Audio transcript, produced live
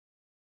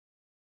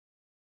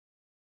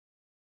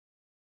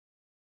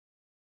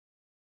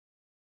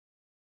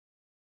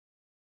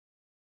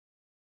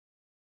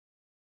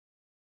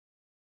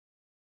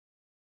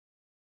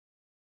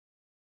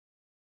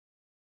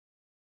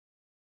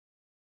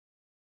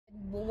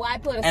why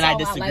put a song out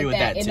like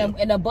that?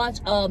 And a bunch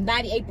of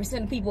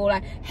 98% of people are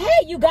like,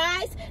 hey, you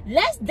guys,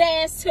 let's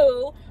dance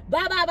to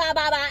blah blah blah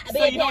blah blah.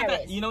 So you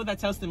know what that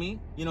tells to me?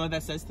 You know what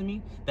that says to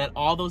me? That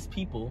all those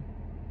people,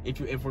 if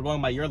we're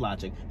going by your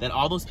logic, that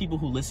all those people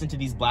who listen to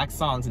these black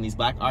songs and these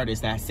black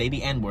artists that say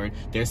the N-word,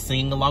 they're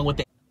singing along with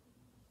the.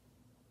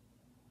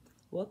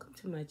 Welcome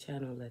to my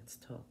channel, Let's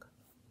Talk.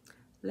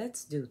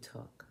 Let's do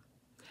talk.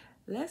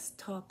 Let's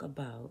talk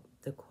about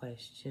the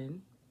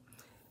question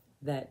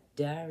that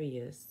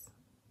Darius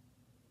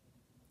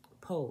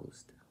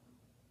posed.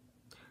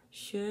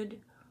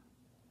 Should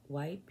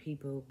white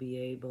people be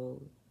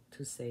able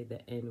to say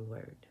the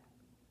N-word?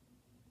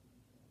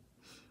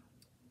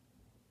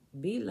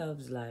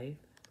 Bloveslife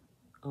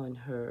on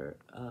her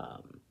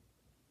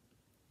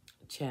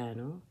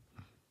channel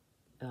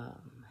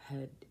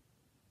had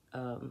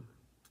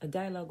a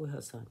dialogue with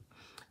her son,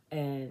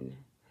 and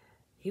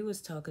he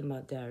was talking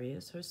about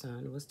Darius. Her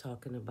son was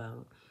talking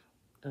about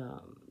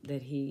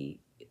that he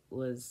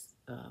was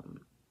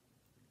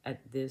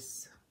at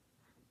this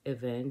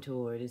event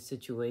or this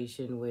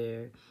situation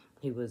where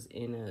he was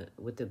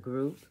with a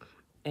group,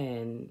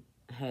 and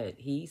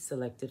he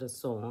selected a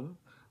song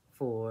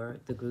for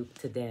the group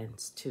to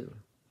dance to.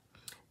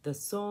 The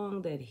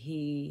song that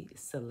he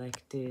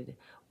selected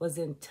was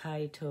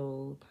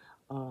entitled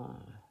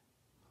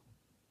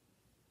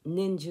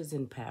Ninjas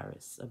in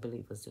Paris, I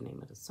believe was the name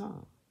of the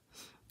song.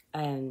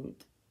 And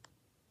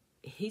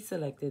he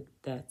selected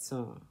that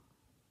song.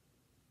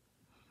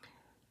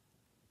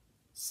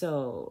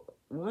 So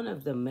one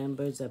of the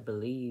members, I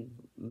believe,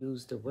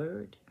 used the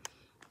word.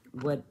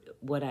 What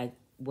I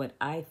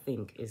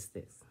think is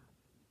this: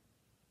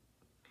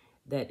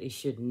 that it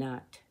should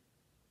not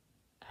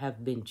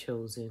have been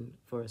chosen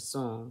for a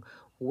song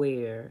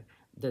where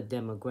the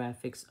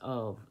demographics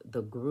of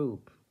the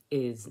group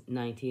is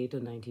 98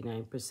 or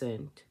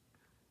 99%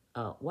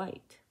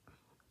 white.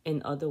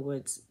 In other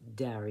words,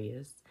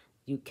 Darius,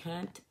 you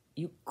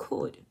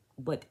could,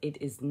 but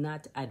it is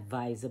not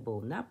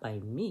advisable, not by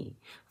me,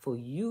 for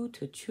you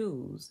to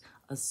choose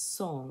a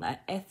song, an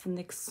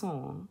ethnic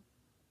song,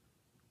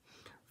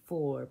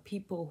 for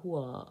people who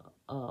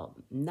are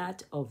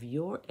not of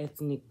your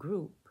ethnic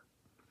group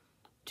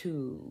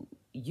to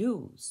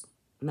use.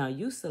 Now,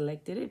 you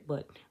selected it,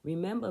 but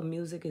remember,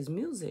 music is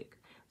music.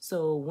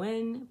 So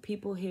when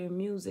people hear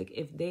music,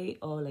 if they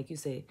are, like you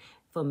say,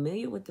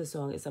 familiar with the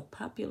song, it's a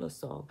popular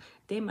song,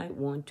 they might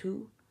want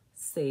to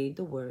say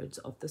the words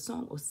of the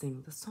song or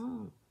sing the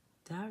song.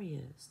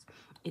 Darius,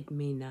 it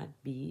may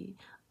not be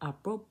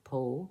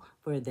apropos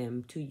for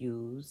them to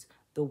use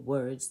the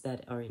words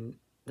that are in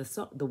the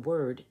song, the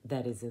word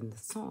that is in the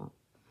song.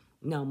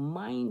 Now,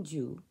 mind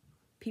you,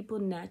 people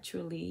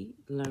naturally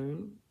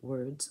learn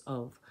words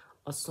of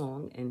a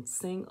song and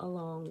sing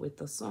along with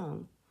the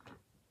song.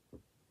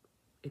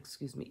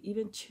 Excuse me,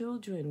 even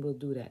children will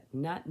do that,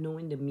 not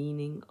knowing the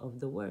meaning of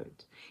the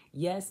words.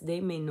 Yes, they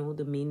may know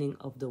the meaning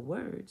of the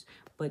words,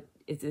 but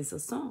it is a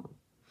song.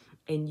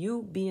 And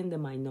you being the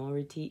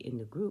minority in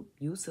the group,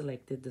 you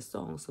selected the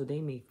song, so they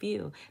may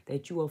feel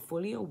that you are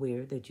fully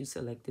aware that you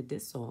selected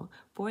this song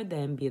for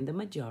them being the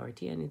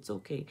majority, and it's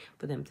okay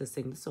for them to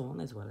sing the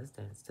song as well as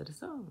dance to the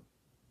song.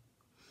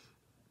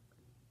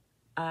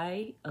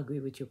 I agree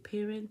with your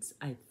parents.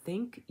 I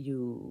think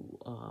you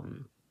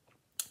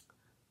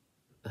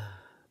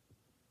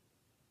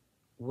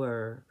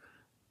were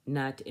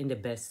not in the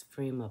best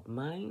frame of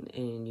mind,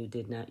 and you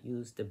did not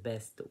use the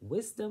best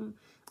wisdom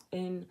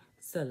in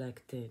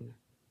selecting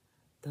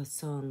the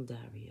song,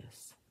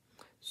 Darius.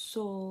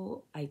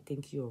 So I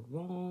think you're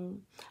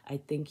wrong. I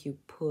think you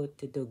put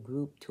the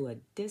group to a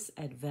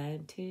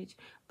disadvantage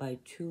by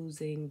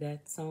choosing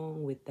that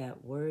song with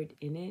that word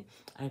in it.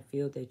 I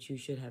feel that you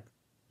should have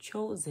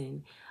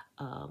chosen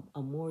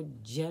a more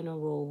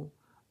general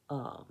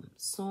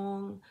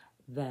song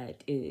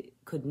that it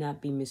could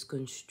not be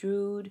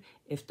misconstrued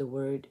if the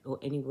word or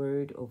any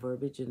word or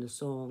verbiage in the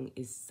song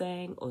is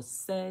sang or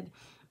said,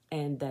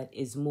 and that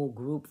is more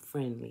group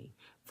friendly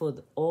for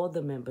all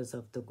the members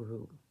of the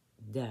group.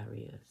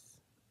 Darius.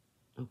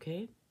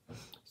 Okay?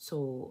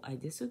 So I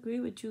disagree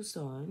with you,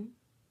 son.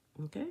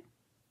 Okay?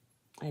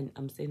 And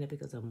I'm saying that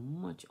because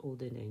I'm much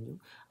older than you.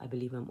 I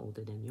believe I'm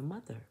older than your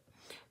mother.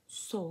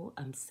 So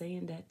I'm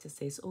saying that to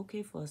say it's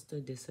okay for us to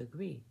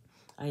disagree.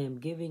 I am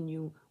giving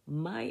you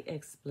my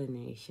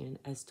explanation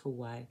as to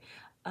why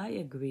I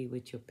agree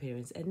with your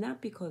parents, and not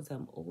because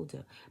I'm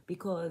older,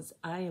 because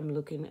I am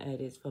looking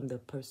at it from the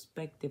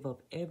perspective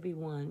of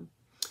everyone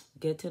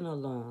getting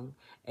along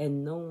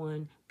and no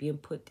one being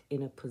put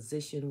in a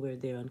position where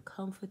they're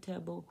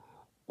uncomfortable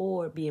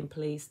or being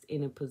placed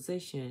in a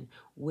position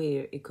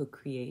where it could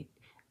create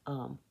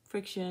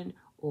friction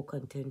or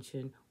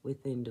contention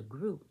within the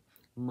group.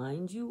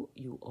 Mind you,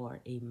 you are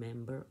a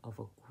member of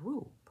a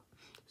group.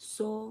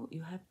 So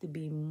you have to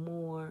be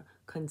more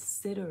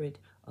considerate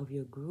of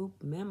your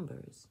group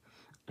members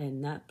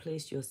and not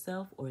place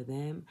yourself or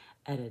them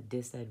at a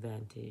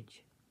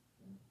disadvantage.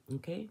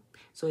 Okay?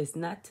 So it's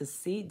not to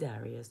see,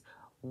 Darius,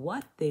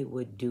 what they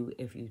would do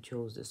if you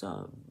chose the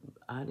song.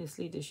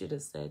 Honestly, they should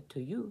have said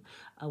to you,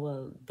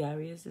 well,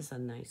 Darius is a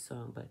nice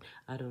song, but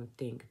I don't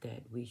think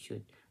that we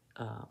should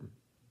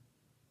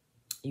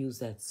use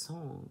that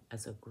song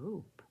as a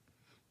group.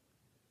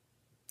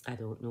 I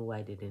don't know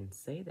why they didn't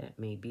say that.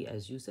 Maybe,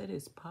 as you said,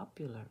 it's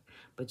popular.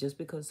 But just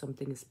because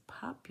something is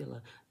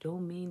popular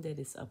don't mean that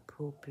it's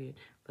appropriate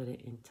for the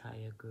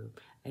entire group.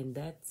 And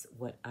that's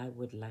what I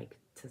would like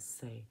to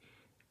say.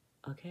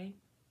 Okay?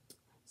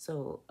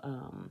 So,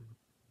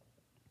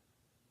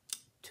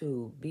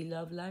 to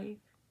Bloveslife,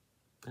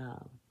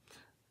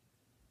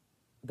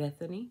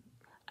 Bethany,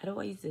 I don't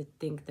want you to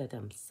think that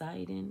I'm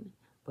siding,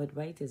 but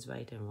right is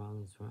right and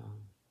wrong is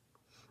wrong.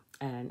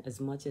 And as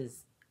much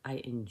as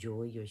I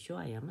enjoy your show,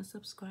 I am a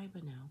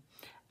subscriber now.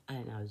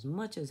 And as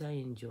much as I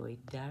enjoy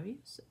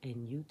Darius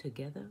and you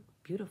together,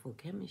 beautiful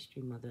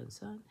chemistry, mother and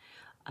son,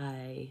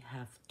 I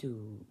have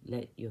to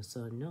let your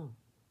son know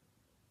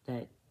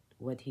that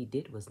what he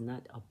did was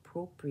not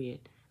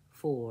appropriate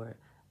for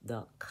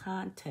the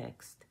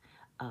context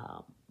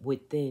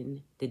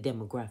within the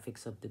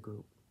demographics of the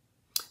group.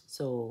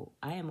 So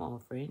I am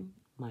offering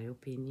my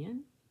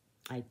opinion.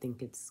 I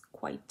think it's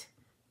quite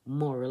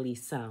morally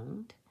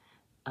sound,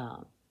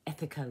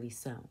 ethically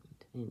sound,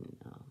 and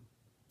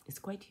it's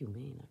quite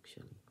humane,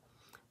 actually.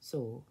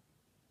 So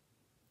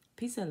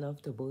peace and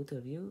love to both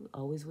of you.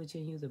 Always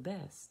wishing you the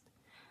best.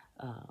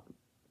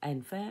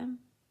 And fam,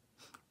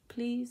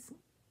 please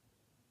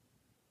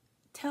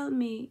tell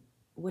me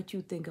what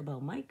you think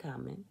about my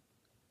comment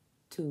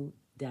to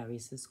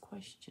Darius's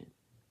question.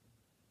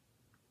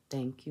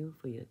 Thank you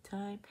for your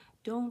time.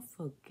 Don't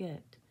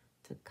forget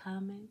to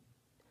comment,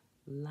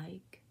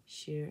 like,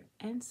 share,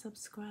 and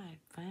subscribe,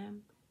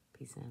 fam.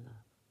 Peace and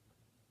love.